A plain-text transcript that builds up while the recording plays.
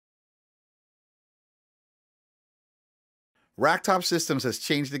RackTop Systems has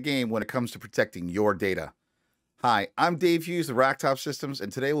changed the game when it comes to protecting your data. Hi, I'm Dave Hughes of RackTop Systems,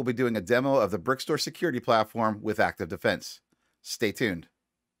 and today we'll be doing a demo of the BrickStor security platform with active defense. Stay tuned.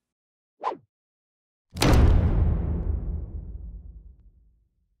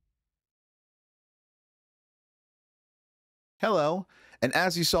 Hello, and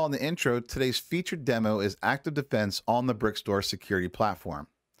as you saw in the intro, today's featured demo is active defense on the BrickStor security platform.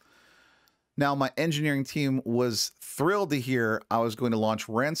 Now, my engineering team was thrilled to hear I was going to launch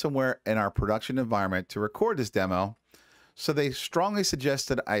ransomware in our production environment to record this demo, so they strongly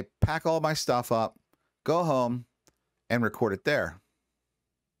suggested I pack all my stuff up, go home, and record it there.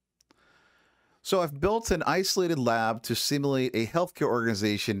 So I've built an isolated lab to simulate a healthcare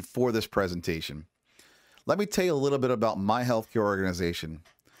organization for this presentation. Let me tell you a little bit about my healthcare organization.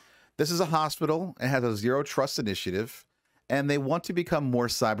 This is a hospital. It has a zero trust initiative, and they want to become more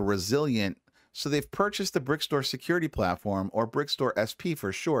cyber resilient. So they've purchased the BrickStor security platform, or BrickStor SP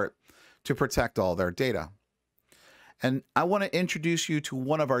for short, to protect all their data. And I want to introduce you to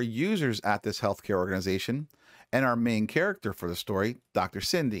one of our users at this healthcare organization and our main character for the story, Dr.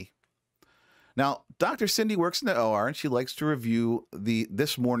 Cindy. Now, Dr. Cindy works in the OR, and she likes to review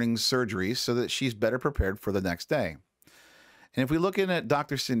this morning's surgeries so that she's better prepared for the next day. And if we look in at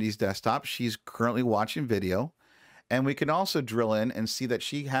Dr. Cindy's desktop, she's currently watching video, and we can also drill in and see that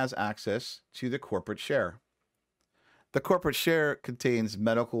she has access to the corporate share. The corporate share contains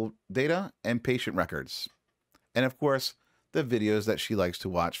medical data and patient records, and of course, the videos that she likes to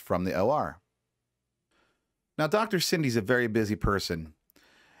watch from the OR. Now, Dr. Cindy's a very busy person.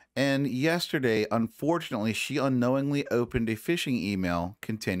 And yesterday, unfortunately, she unknowingly opened a phishing email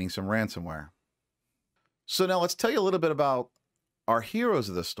containing some ransomware. So now let's tell you a little bit about our heroes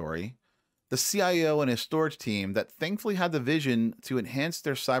of the story, the CIO and his storage team that thankfully had the vision to enhance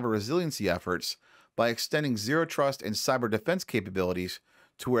their cyber resiliency efforts by extending zero trust and cyber defense capabilities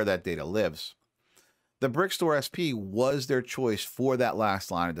to where that data lives. The BrickStor SP was their choice for that last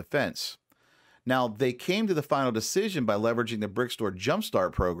line of defense. Now, they came to the final decision by leveraging the BrickStor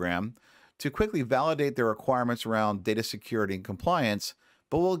Jumpstart program to quickly validate their requirements around data security and compliance,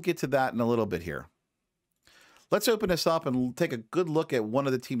 but we'll get to that in a little bit here. Let's open this up and take a good look at one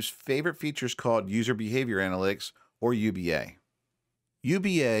of the team's favorite features called User Behavior Analytics, or UBA.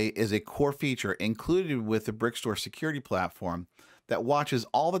 UBA is a core feature included with the BrickStor security platform that watches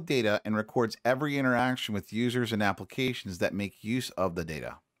all the data and records every interaction with users and applications that make use of the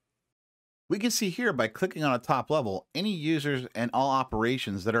data. We can see here by clicking on a top level any users and all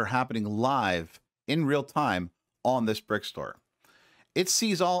operations that are happening live in real time on this BrickStor. It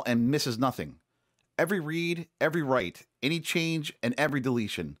sees all and misses nothing. Every read, every write, any change, and every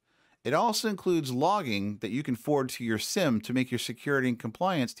deletion. It also includes logging that you can forward to your SIM to make your security and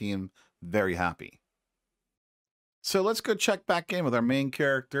compliance team very happy. So let's go check back in with our main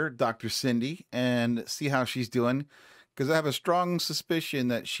character, Dr. Cindy, and see how she's doing, because I have a strong suspicion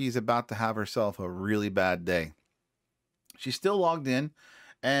that she's about to have herself a really bad day. She's still logged in,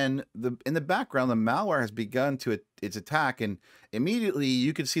 and in the background, the malware has begun its attack, and immediately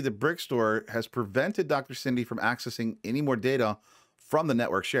you can see the BrickStor has prevented Dr. Cindy from accessing any more data from the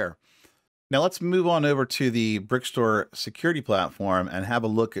network share. Now let's move on over to the BrickStor security platform and have a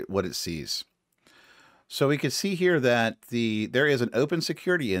look at what it sees. So we can see here that there is an open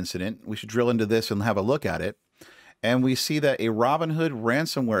security incident. We should drill into this and have a look at it. And we see that a Robinhood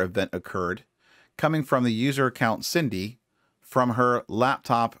ransomware event occurred coming from the user account Cindy from her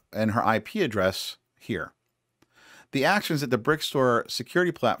laptop and her IP address here. The actions that the BrickStor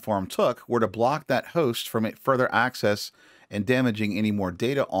security platform took were to block that host from further access and damaging any more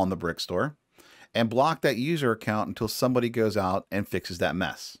data on the BrickStor, and block that user account until somebody goes out and fixes that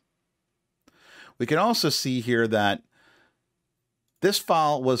mess. We can also see here that this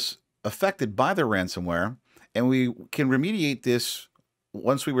file was affected by the ransomware, and we can remediate this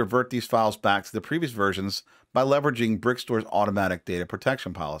once we revert these files back to the previous versions by leveraging BrickStor's automatic data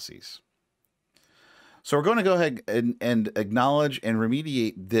protection policies. So we're going to go ahead and acknowledge and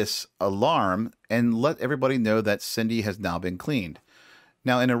remediate this alarm and let everybody know that Cindy has now been cleaned.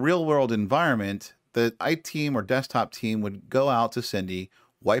 Now, in a real world environment, the IT team or desktop team would go out to Cindy,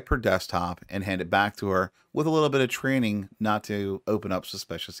 wipe her desktop, and hand it back to her with a little bit of training not to open up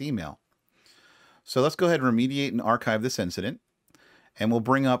suspicious email. So let's go ahead and remediate and archive this incident, and we'll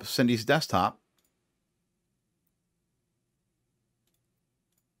bring up Cindy's desktop.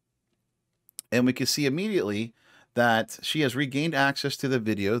 And we can see immediately that she has regained access to the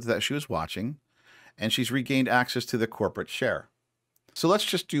video that she was watching, and she's regained access to the corporate share. So let's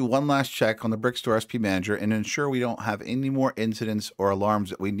just do one last check on the BrickStor SP Manager and ensure we don't have any more incidents or alarms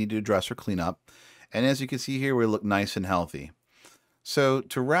that we need to address or clean up. And as you can see here, we look nice and healthy. So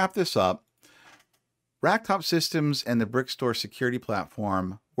to wrap this up, RackTop Systems and the BrickStor security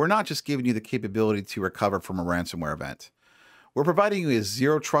platform, we're not just giving you the capability to recover from a ransomware event. We're providing you a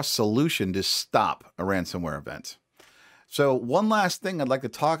zero trust solution to stop a ransomware event. So one last thing I'd like to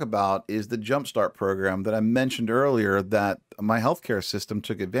talk about is the Jumpstart program that I mentioned earlier that my healthcare system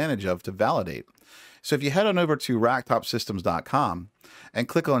took advantage of to validate. So if you head on over to racktopsystems.com and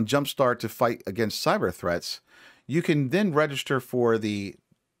click on Jumpstart to fight against cyber threats, you can then register for the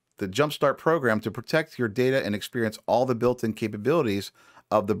Jumpstart program to protect your data and experience all the built-in capabilities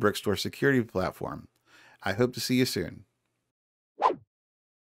of the BrickStor security platform. I hope to see you soon.